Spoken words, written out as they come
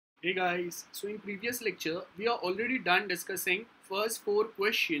Hey guys, so in previous lecture we are already done discussing first four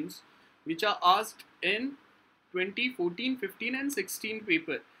questions which are asked in 2014, 15 and 16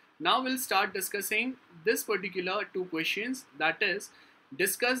 paper. Now we'll start discussing this particular two questions, that is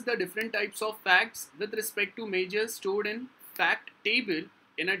discuss the different types of facts with respect to measures stored in fact table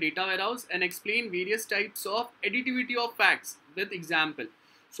in a data warehouse and explain various types of additivity of facts with example.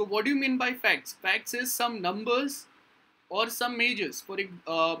 So what do you mean by facts? Facts is some numbers or some measures. We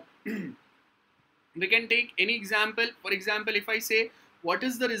can take any example. For example, if I say what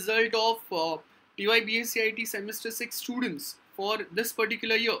is the result of TYBACIT semester 6 students for this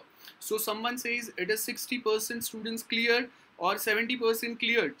particular year, so someone says it is 60% students cleared or 70%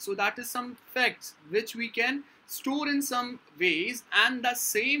 cleared. So that is some facts which we can store in some ways, and the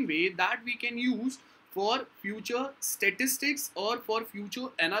same way that we can use for future statistics or for future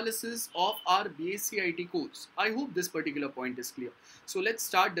analysis of our BACIT course. I hope this particular point is clear. So let's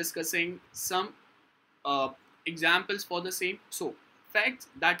start discussing some uh, examples for the same. So facts,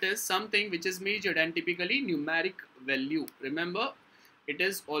 that is something which is measured and typically numeric value. Remember, it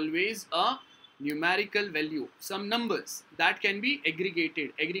is always a numerical value, some numbers that can be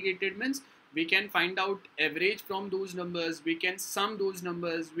aggregated. Aggregated means we can find out average from those numbers, we can sum those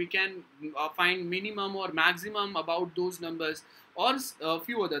numbers, we can find minimum or maximum about those numbers, or a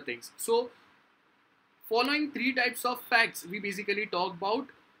few other things. So following three types of facts we basically talk about,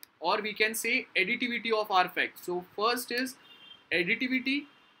 or we can say additivity of our facts. So first is additivity,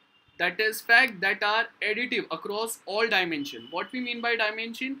 that is fact that are additive across all dimension. What we mean by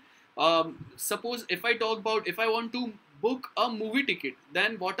dimension, suppose if I talk about, if I want to book a movie ticket,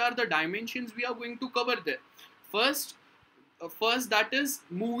 then what are the dimensions we are going to cover there? First that is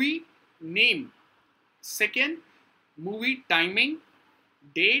movie name, second movie timing,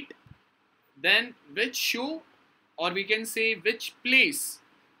 date, then which show, or we can say which place,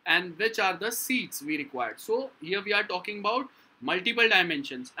 and which are the seats we required. So here we are talking about multiple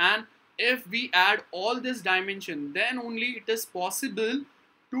dimensions, and if we add all this dimension, then only it is possible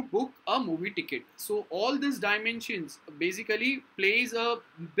to book a movie ticket. So all these dimensions basically plays a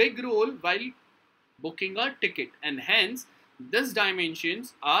big role while booking a ticket, and hence these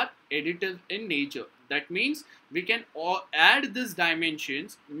dimensions are additive in nature. That means we can add these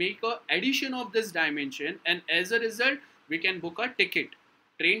dimensions, make a addition of this dimension, and as a result we can book a ticket,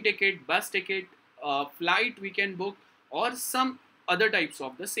 train ticket, bus ticket, flight we can book, or some other types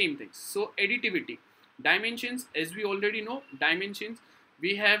of the same things. So additivity, dimensions, as we already know, dimensions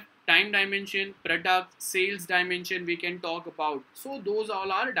we have time dimension, product, sales dimension we can talk about. So those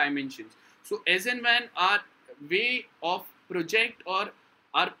all are dimensions. So as and when our way of project or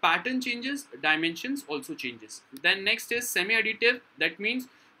our pattern changes, dimensions also changes. Then next is semi-additive. That means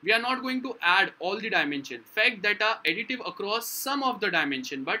we are not going to add all the dimension. Fact that are additive across some of the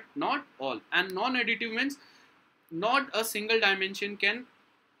dimension but not all. And non-additive means not a single dimension can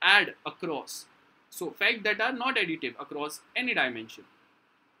add across. So fact that are not additive across any dimension.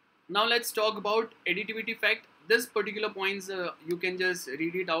 Now let's talk about additivity fact. This particular points you can just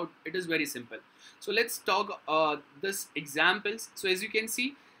read it out. It is very simple. So let's talk this examples. So as you can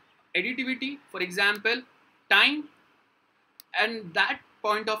see, additivity, for example, time, and that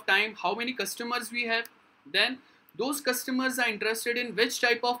point of time how many customers we have, then those customers are interested in which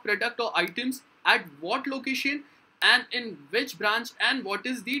type of product or items at what location and in which branch, and what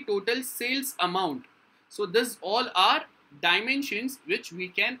is the total sales amount. So this all are dimensions which we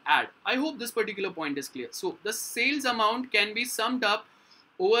can add. I hope this particular point is clear. So the sales amount can be summed up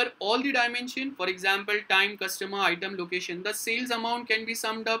over all the dimension. For example, time, customer, item, location. The sales amount can be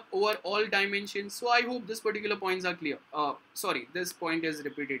summed up over all dimensions. So I hope this particular points are clear. Sorry, this point is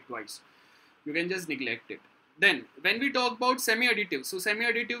repeated twice. You can just neglect it. Then when we talk about semi-additive, so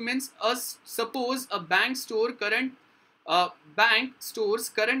semi-additive means suppose a bank stores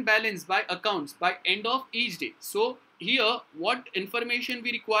current balance by accounts by end of each day. So here what information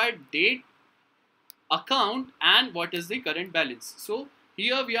we require? Date, account, and what is the current balance. So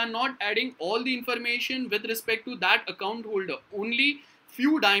here we are not adding all the information with respect to that account holder. Only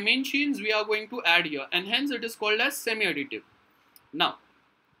few dimensions we are going to add here, and hence it is called as semi-additive. Now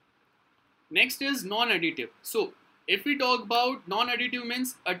next is non-additive. So if we talk about non-additive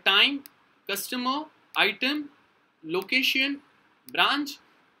means a time, customer, item, location, branch,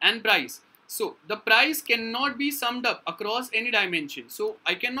 and price. So the price cannot be summed up across any dimension. So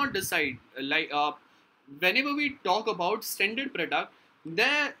I cannot decide, whenever we talk about standard product,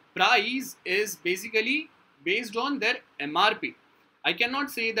 their price is basically based on their MRP. I cannot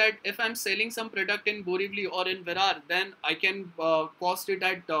say that if I'm selling some product in Borivali or in Virar, then I can cost it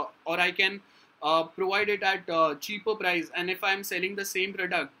at or I can provide it at cheaper price, and if I'm selling the same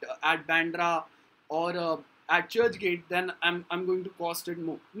product at Bandra or at Churchgate, then I'm going to cost it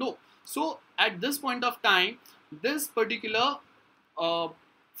more. No. So at this point of time, this particular uh,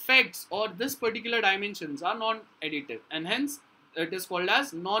 facts or this particular dimensions are non-additive, and hence it is called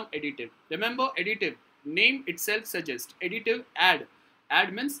as non-additive. Remember, additive name itself suggests, additive add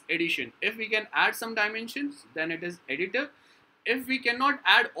means addition. If we can add some dimensions, then it is additive. If we cannot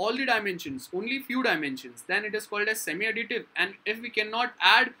add all the dimensions, only few dimensions, then it is called as semi-additive. And if we cannot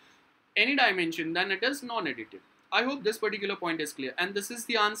add any dimension, then it is non-additive. I hope this particular point is clear, and this is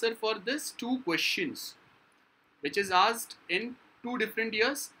the answer for this two questions which is asked in two different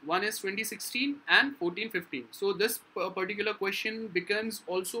years. One is 2016 and 14-15. So this particular question becomes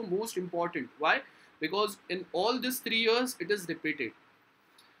also most important. Why? Because in all these 3 years it is repeated.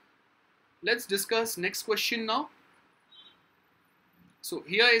 Let's discuss next question now. So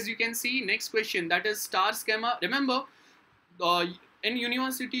here, as you can see, next question, that is star schema. Remember, in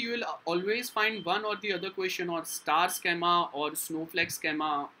university you will always find one or the other question or star schema or snowflake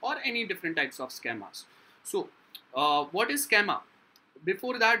schema or any different types of schemas. So what is schema?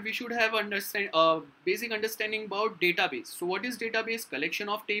 Before that, we should have basic understanding about database. So what is database? Collection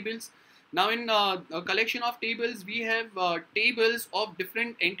of tables. Now in a collection of tables, we have tables of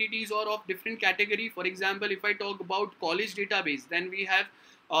different entities or of different category. For example, if I talk about college database, then we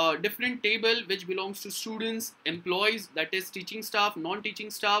have different table which belongs to students, employees, that is teaching staff,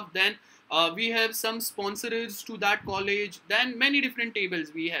 non-teaching staff. Then we have some sponsors to that college. Then many different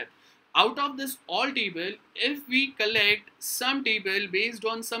tables we have. Out of this all table, if we collect some table based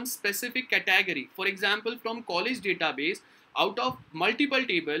on some specific category, for example, from college database, out of multiple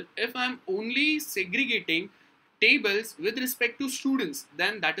table, if I'm only segregating tables with respect to students,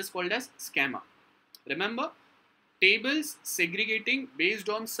 then that is called as schema. Remember, tables segregating based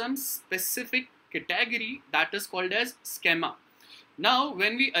on some specific category, that is called as schema. Now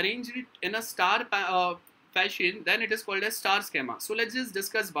when we arrange it in a star fashion, then it is called as star schema. So let's just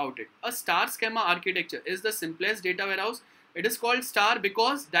discuss about it. A star schema architecture is the simplest data warehouse. It is called star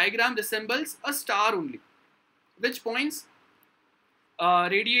because diagram resembles a star only, which points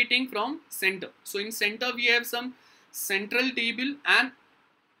radiating from center. So in center we have some central table, and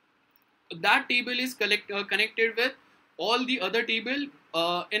that table is connected with all the other table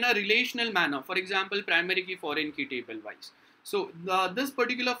in a relational manner. For example, primary key, foreign key table wise. So this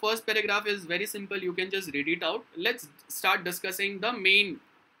particular first paragraph is very simple. You can just read it out. Let's start discussing the main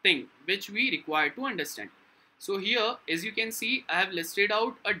thing which we require to understand. So here, as you can see, I have listed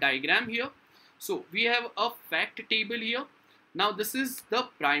out a diagram here. So we have a fact table here. Now this is the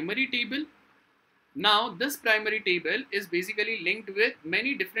primary table. Now this primary table is basically linked with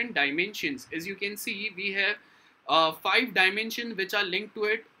many different dimensions. As you can see, we have 5 dimensions which are linked to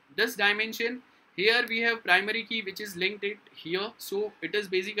it. This dimension, here we have primary key which is linked it here. So it is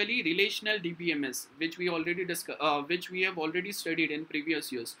basically relational DBMS, which we already which we have already studied in previous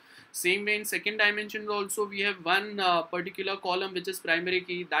years. Same way in second dimension also we have one particular column which is primary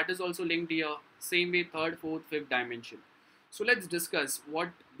key, that is also linked here. Same way third, fourth, fifth dimension. So let's discuss what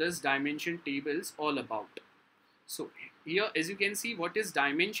this dimension table is all about. So here, as you can see, what is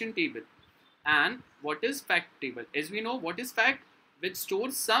dimension table and what is fact table. As we know, what is fact, which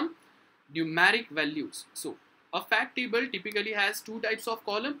stores some numeric values. So a fact table typically has 2 types of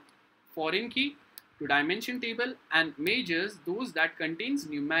column, foreign key to dimension table, and measures those that contains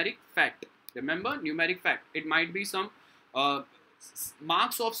numeric fact. Remember, numeric fact, it might be some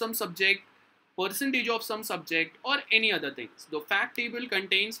marks of some subject, percentage of some subject, or any other things. The fact table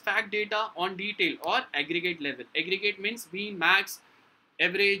contains fact data on detail or aggregate level. Aggregate means mean, max,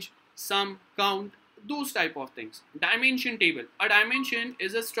 average, sum, count, those type of things. Dimension table. A dimension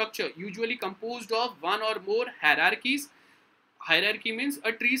is a structure usually composed of one or more hierarchies. Hierarchy means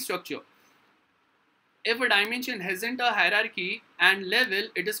a tree structure. If a dimension hasn't a hierarchy and level,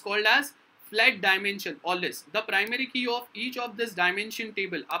 it is called as flat dimension or less. The primary key of each of this dimension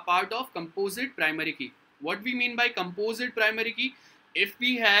table are part of composite primary key. What we mean by composite primary key? If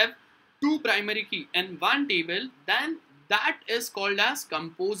we have 2 primary key in one table, then that is called as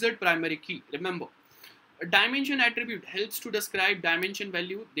composite primary key. Remember, a dimension attribute helps to describe dimension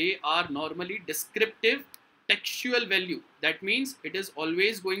value. They are normally descriptive textual value. That means it is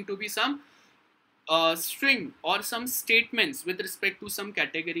always going to be some string or some statements with respect to some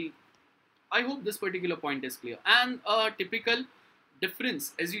category. I hope this particular point is clear. And a typical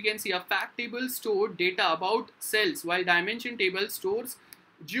difference, as you can see, a fact table stores data about cells, while dimension table stores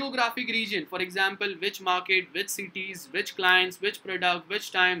geographic region. For example, which market, which cities, which clients, which product,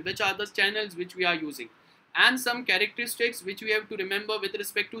 which time, which are the channels which we are using, and some characteristics which we have to remember with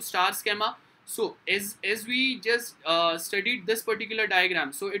respect to star schema. So as we just studied this particular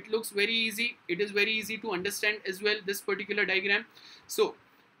diagram, so it looks very easy. It is very easy to understand as well, this particular diagram. So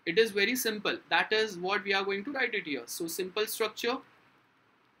it is very simple. That is what we are going to write it here. So simple structure,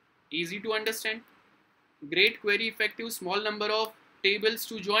 easy to understand, great query effective, small number of tables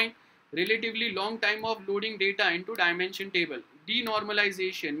to join, relatively long time of loading data into dimension table.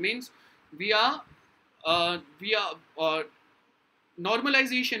 Denormalization means we are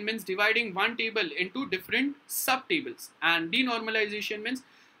normalization means dividing one table into different subtables, and denormalization means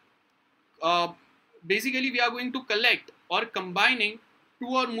uh, basically we are going to collect or combining two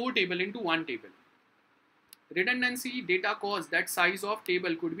or more table into one table. Redundancy, data cause that size of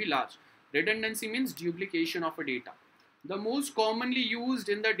table could be large. Redundancy means duplication of a data. The most commonly used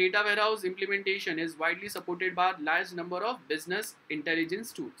in the data warehouse implementation is widely supported by large number of business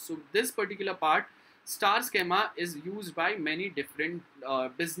intelligence tools. So this particular part, star schema, is used by many different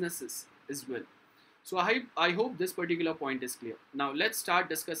businesses as well. So I hope this particular point is clear. Now let's start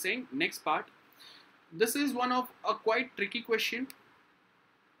discussing next part. This is one of a quite tricky question.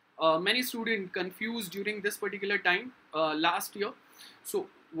 Many students confused during this particular time last year. So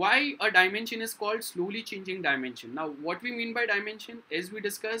why a dimension is called slowly changing dimension? Now what we mean by dimension, as we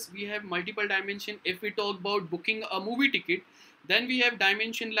discussed, we have multiple dimension. If we talk about booking a movie ticket, then we have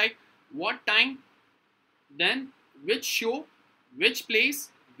dimension like what time, then which show, which place,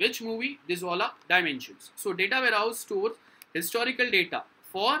 which movie. These all are dimensions. So data warehouse stores historical data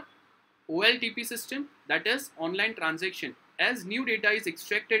for OLTP system, that is online transaction. As new data is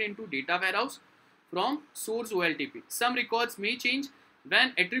extracted into data warehouse from source OLTP, some records may change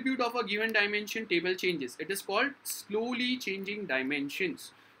when attribute of a given dimension table changes. It is called slowly changing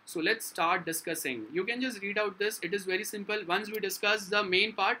dimensions. So let's start discussing. You can just read out this. It is very simple. Once we discuss the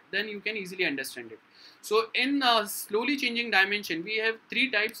main part, then you can easily understand it. So in slowly changing dimension, we have three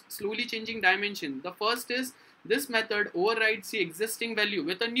types slowly changing dimension. The first is this method overrides the existing value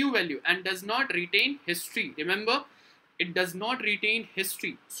with a new value and does not retain history. Remember, it does not retain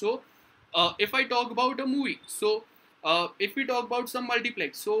history. So if I talk about a movie, so if we talk about some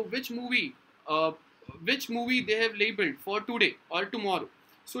multiplex, so which movie they have labeled for today or tomorrow.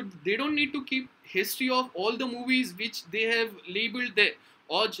 So they don't need to keep history of all the movies which they have labeled there,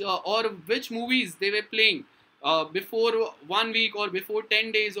 or which movies they were playing before 1 week or before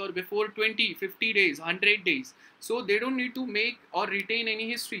 10 days or before 20, 50 days, 100 days. So they don't need to make or retain any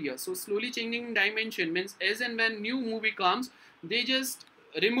history here. So slowly changing dimension means as and when new movie comes, they just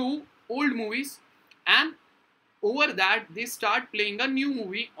remove old movies, and over that they start playing a new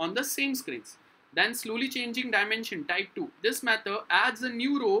movie on the same screens. Then slowly changing dimension type 2. This method adds a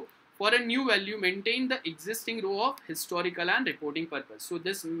new row for a new value, maintain the existing row of historical and reporting purpose. So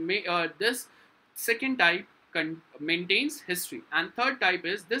this second type maintains history, and third type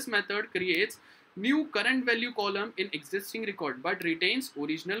is this method creates new current value column in existing record but retains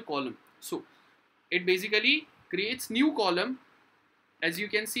original column. So it basically creates new column. As you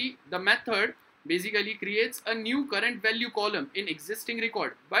can see, the method basically creates a new current value column in existing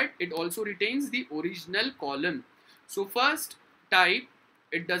record, but it also retains the original column. So first type,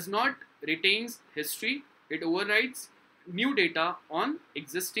 it does not retains history, it overrides new data on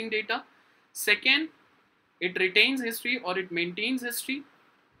existing data. Second, it retains history or it maintains history.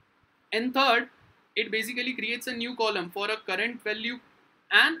 And third, it basically creates a new column for a current value,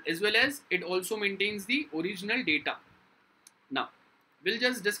 and as well as it also maintains the original data. Now we'll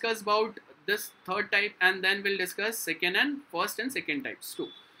just discuss about this third type, and then we'll discuss second and first and second types too.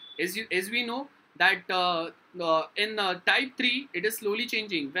 As we know that in type 3, it is slowly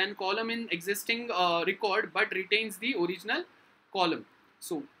changing when column in existing record but retains the original column.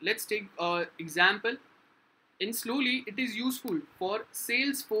 So let's take example. In slowly, it is useful for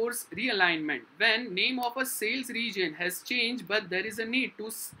sales force realignment when name of a sales region has changed, but there is a need to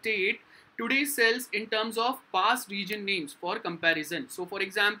state today's sales in terms of past region names for comparison. So for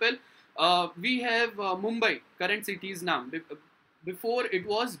example, we have Mumbai, current city's name. Before it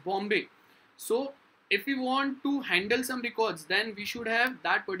was Bombay. So if we want to handle some records, then we should have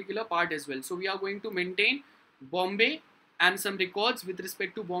that particular part as well. So we are going to maintain Bombay and some records with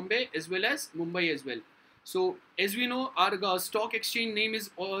respect to Bombay as well as Mumbai as well. So as we know, our stock exchange name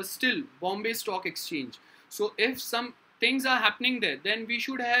is still Bombay Stock Exchange. So if some things are happening there, then we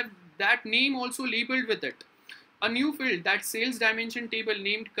should have that name also labeled with it. A new field, that sales dimension table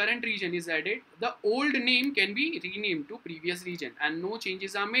named current region, is added. The old name can be renamed to previous region and no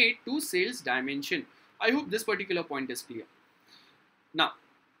changes are made to sales dimension. I hope this particular point is clear. Now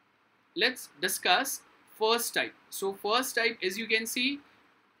let's discuss first type. So first type, as you can see,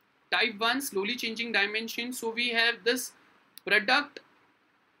 type 1, slowly changing dimension. So we have this product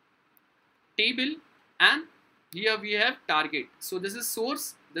table, and here we have target. So this is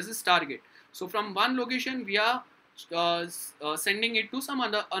source, this is target. So from one location we are sending it to some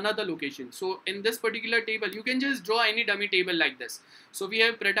another location. So in this particular table you can just draw any dummy table like this. So we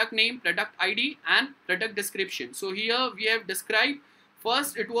have product name, product ID, and product description. So here we have described,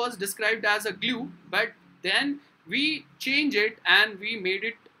 first it was described as a glue, but then we change it and we made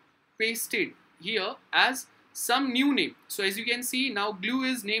it pasted here as some new name. So as you can see, now glue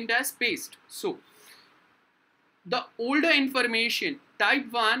is named as paste. So the older information, type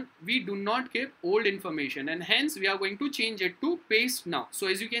 1, we do not keep old information, and hence we are going to change it to paste now. So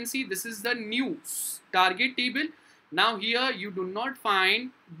as you can see, this is the new target table. Now here you do not find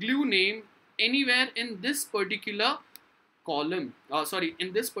glue name anywhere in this particular column,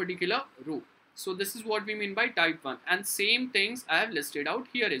 in this particular row. So this is what we mean by type 1, and same things I have listed out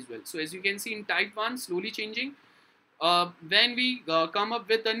here as well. So as you can see in type 1, slowly changing. When we come up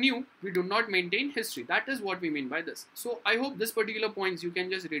with a new, we do not maintain history. That is what we mean by this. So I hope this particular points you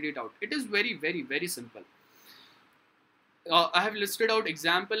can just read it out. It is very, very, very simple. I have listed out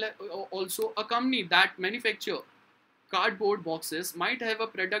example also. A company that manufacture cardboard boxes might have a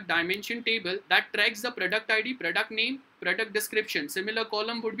product dimension table that tracks the product ID, product name, product description. Similar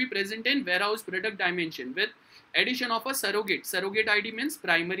column would be present in warehouse product dimension with addition of a surrogate. Surrogate ID means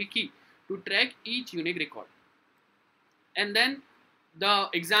primary key to track each unique record. And then the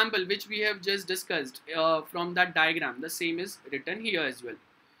example which we have just discussed from that diagram, the same is written here as well.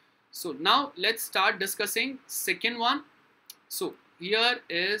 So now let's start discussing second one. So here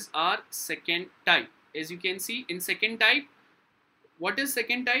is our second type. As you can see in second type, what is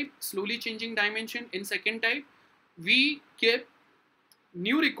second type? Slowly changing dimension. In second type, we keep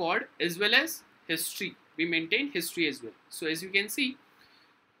new record as well as history. We maintain history as well. So as you can see,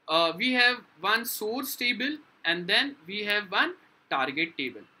 we have one source table and then we have one target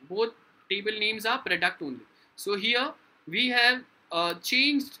table. Both table names are product only. So here we have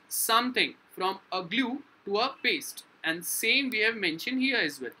changed something from a glue to a paste, and same we have mentioned here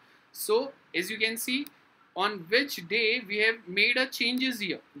as well. So as you can see, on which day we have made a changes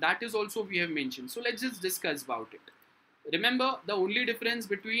here, that is also we have mentioned. So let's just discuss about it. Remember the only difference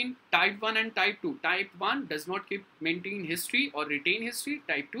between type 1 and type 2. Type 1 does not maintain history or retain history.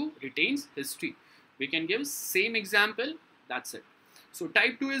 Type 2 retains history. We can give same example, that's it. So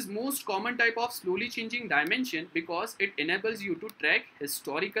type 2 is most common type of slowly changing dimension because it enables you to track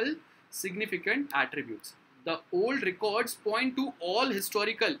historical significant attributes. The old records point to all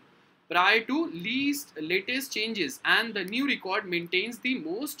historical prior to latest changes, and the new record maintains the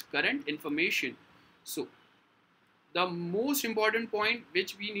most current information. So the most important point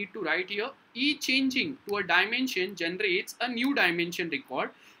which we need to write here, each changing to a dimension generates a new dimension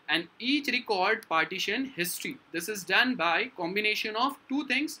record, and each record partition history. This is done by combination of two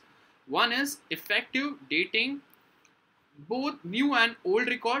things. One is effective dating both new and old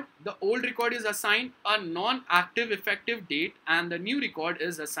record. The old record is assigned a non-active effective date and the new record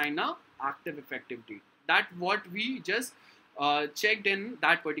is assigned a active effective date. That what we just checked in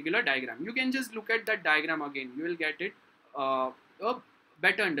that particular diagram. You can just look at that diagram again. You will get it a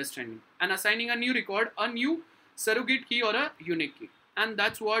better understanding. And assigning a new record, a new surrogate key or a unique key. And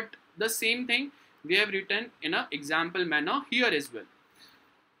that's what the same thing we have written in an example manner here as well.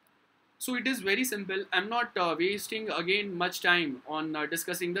 So it is very simple. I'm not wasting again much time on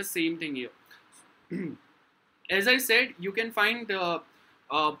discussing the same thing here. As I said, you can find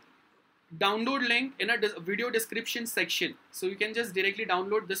download link in a video description section. So you can just directly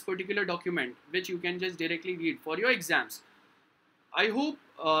download this particular document which you can just directly read for your exams. I hope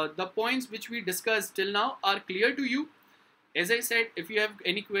the points which we discussed till now are clear to you. As I said, if you have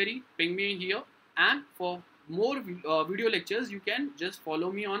any query, ping me here, and for more video lectures you can just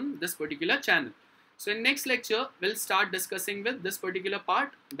follow me on this particular channel. So in next lecture we'll start discussing with this particular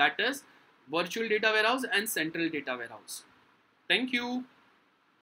part, that is virtual data warehouse and central data warehouse. Thank you.